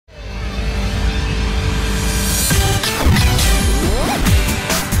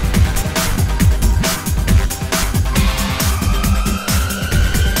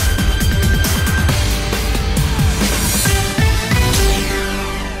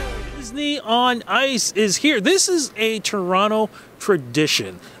Disney on Ice is here. This is a Toronto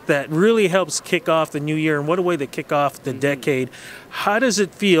tradition that really helps kick off the new year, and what a way to kick off the decade. How does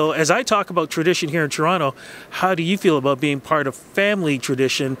it feel, as I talk about tradition here in Toronto, how do you feel about being part of family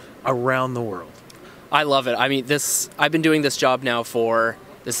tradition around the world? I love it. I mean, I've been doing this job now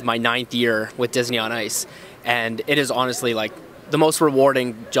this is my 9th year with Disney on Ice, and it is honestly like the most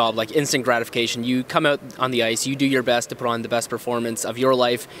rewarding job, like instant gratification. You come out on the ice, you do your best to put on the best performance of your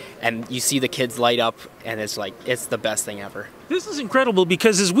life, and you see the kids light up, and it's the best thing ever. This is incredible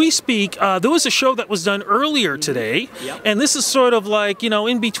because as we speak, there was a show that was done earlier today, and this is sort of like,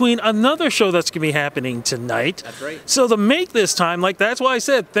 in between another show that's going to be happening tonight. That's right. So to make this time, that's why I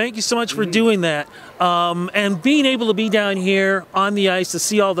said thank you so much for doing that, and being able to be down here on the ice to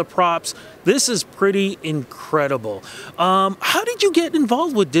see all the props. This is pretty incredible. How did you get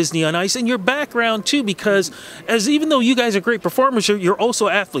involved with Disney on Ice and your background too? Because even though you guys are great performers, you're also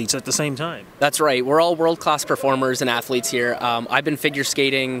athletes at the same time. That's right. We're all world-class performers and athletes here. I've been figure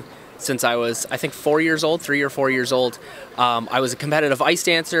skating since I was, I think, 3 or 4 years old. I was a competitive ice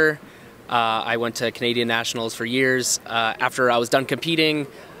dancer. I went to Canadian Nationals for years. After I was done competing,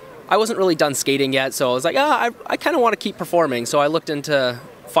 I wasn't really done skating yet, so I was like, I kind of want to keep performing. So I looked into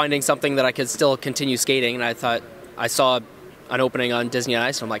finding something that I could still continue skating, and I saw an opening on Disney on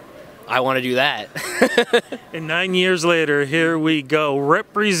Ice, and I'm like, I want to do that. And 9 years later, here we go,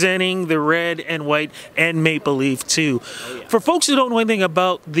 representing the red and white and maple leaf too. Oh, yeah. For folks who don't know anything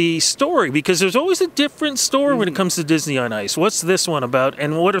about the story, because there's always a different story when it comes to Disney on Ice. What's this one about,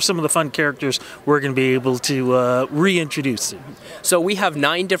 and what are some of the fun characters we're going to be able to reintroduce? So we have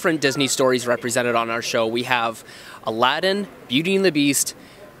 9 different Disney stories represented on our show. We have Aladdin, Beauty and the Beast,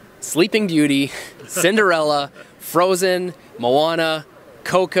 Sleeping Beauty, Cinderella, Frozen, Moana,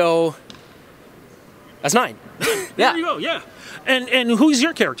 Coco. That's 9. Yeah. There you go, yeah. And who's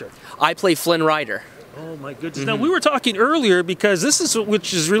your character? I play Flynn Rider. Oh my goodness. Now we were talking earlier because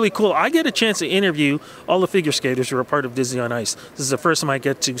which is really cool. I get a chance to interview all the figure skaters who are part of Disney on Ice. This is the first time I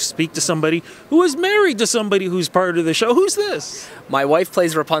get to speak to somebody who is married to somebody who's part of the show. Who's this? My wife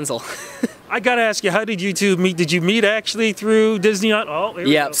plays Rapunzel. I gotta ask you, how did you two meet? Did you meet actually through Disney on? Oh,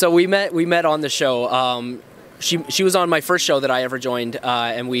 yeah. So we met on the show. She was on my first show that I ever joined,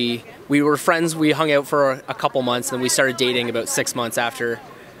 and we were friends. We hung out for a couple months, and we started dating about 6 months after.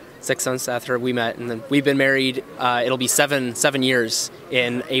 6 months after we met, and then we've been married. It'll be seven years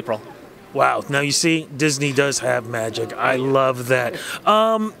in April. Wow. Now you see, Disney does have magic. I love that.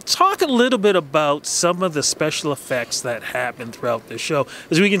 Talk a little bit about some of the special effects that happen throughout the show.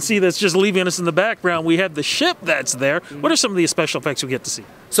 As we can see, that's just leaving us in the background. We have the ship that's there. What are some of the special effects we get to see?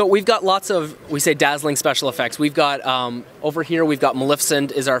 So we've got lots of, we say, dazzling special effects. We've got, over here, we've got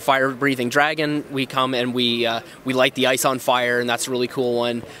Maleficent is our fire-breathing dragon. We come and we light the ice on fire, and that's a really cool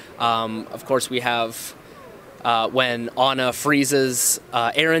one. Of course, we have... when Anna freezes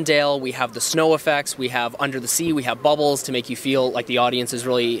Arendelle, we have the snow effects, we have under the sea, we have bubbles to make you feel like the audience is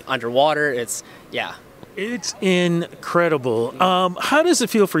really underwater. It's incredible. How does it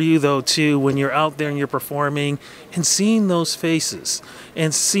feel for you, though, too, when you're out there and you're performing and seeing those faces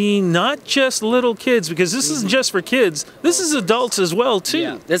and seeing not just little kids, because this isn't just for kids, this is adults as well, too.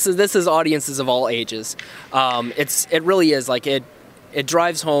 Yeah, this is audiences of all ages. It really is, like, it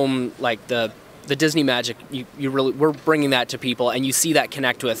drives home, like, the Disney magic. We're bringing that to people, and you see that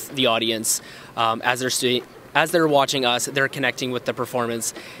connect with the audience as they're watching us. They're connecting with the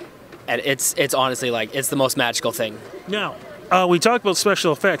performance, and it's honestly like it's the most magical thing. Now, we talked about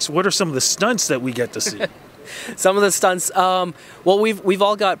special effects. What are some of the stunts that we get to see? Some of the stunts. Well, we've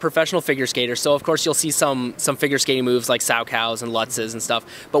all got professional figure skaters, so of course you'll see some figure skating moves like sow cows and lutzes and stuff.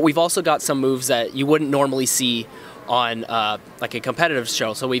 But we've also got some moves that you wouldn't normally see on like a competitive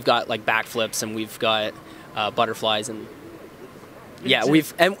show. So we've got like backflips, and we've got butterflies, and yeah,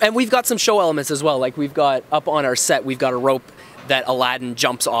 we've got some show elements as well. Like we've got up on our set, we've got a rope that Aladdin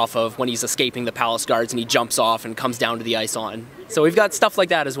jumps off of when he's escaping the palace guards, and he jumps off and comes down to the ice on. So we've got stuff like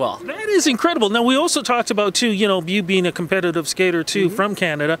that as well. That is incredible. Now we also talked about too, you being a competitive skater too from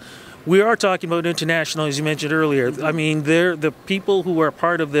Canada. We are talking about international, as you mentioned earlier. I mean, the people who are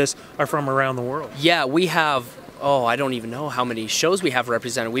part of this are from around the world. Yeah, we have. Oh, I don't even know how many shows we have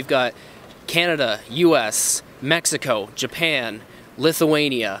represented. We've got Canada, US, Mexico, Japan,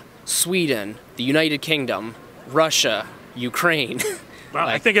 Lithuania, Sweden, the United Kingdom, Russia, Ukraine. Wow,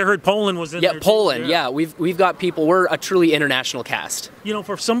 I think I heard Poland was in there. Yeah, Poland. Yeah, we've got people. We're a truly international cast.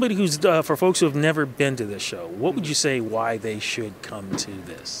 For somebody for folks who have never been to this show, what would you say why they should come to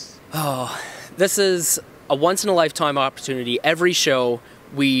this? Oh, this is a once-in-a-lifetime opportunity. Every show,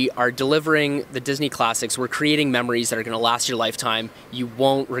 We are delivering the Disney classics. We're creating memories that are going to last your lifetime. You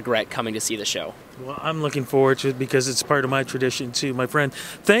won't regret coming to see the show. Well, I'm looking forward to it because it's part of my tradition too, my friend.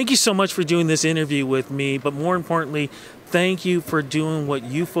 Thank you so much for doing this interview with me, but more importantly, thank you for doing what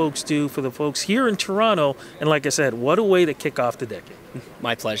you folks do for the folks here in Toronto. And like I said, what a way to kick off the decade.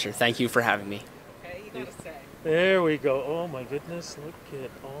 My pleasure. Thank you for having me. There we go. Oh my goodness, look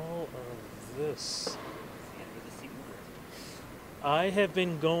at all of this. I have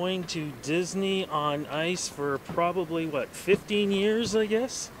been going to Disney on Ice for probably, 15 years, I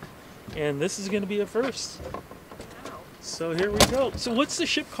guess? And this is going to be a first. So here we go. So what's the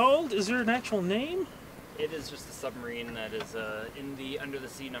ship called? Is there an actual name? It is just a submarine that is in the under the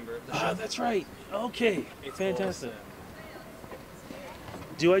sea number of the ship. Ah, that's right. Okay, It's fantastic. called,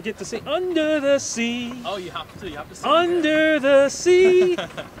 Do I get to say under the sea? oh, you have to sing. Under the sea.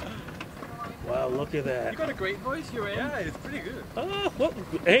 Wow, look at that. You got a great voice. You're in. Yeah, it's pretty good. Oh, well,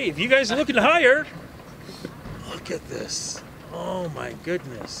 hey, if you guys are looking to hire, look at this. Oh my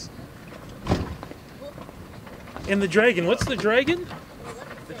goodness. And the dragon, what's the dragon?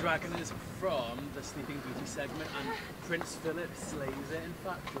 The dragon is from the Sleeping Beauty segment, and Prince Philip slays it, in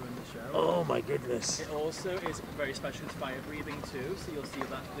fact, during the show. Oh my goodness. It also is very special. It's fire breathing too, so you'll see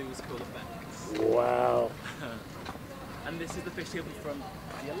that those cool effects. Wow. And this is the fish table from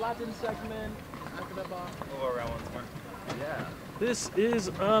the Aladdin segment, Agrabah, or around once more. Yeah. This is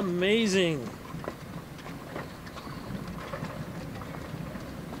amazing.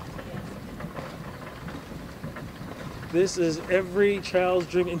 This is every child's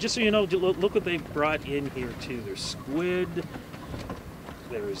dream. And just so you know, look what they brought in here too. There's squid.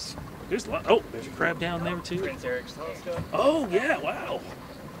 There's a lot. Oh, there's a crab down there too. Prince Eric's telescope. Oh yeah, wow.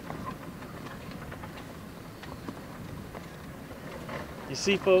 You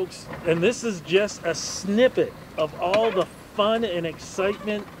see, folks, and this is just a snippet of all the fun and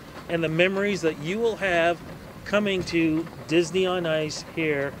excitement and the memories that you will have coming to Disney on Ice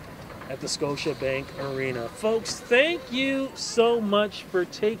here at the Scotiabank Arena. Folks, thank you so much for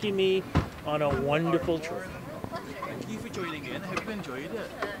taking me on a wonderful trip. Thank you for joining in. I hope you enjoyed it.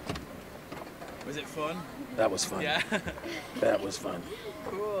 Was it fun? That was fun. Yeah. That was fun.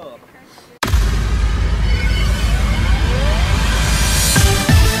 Cool.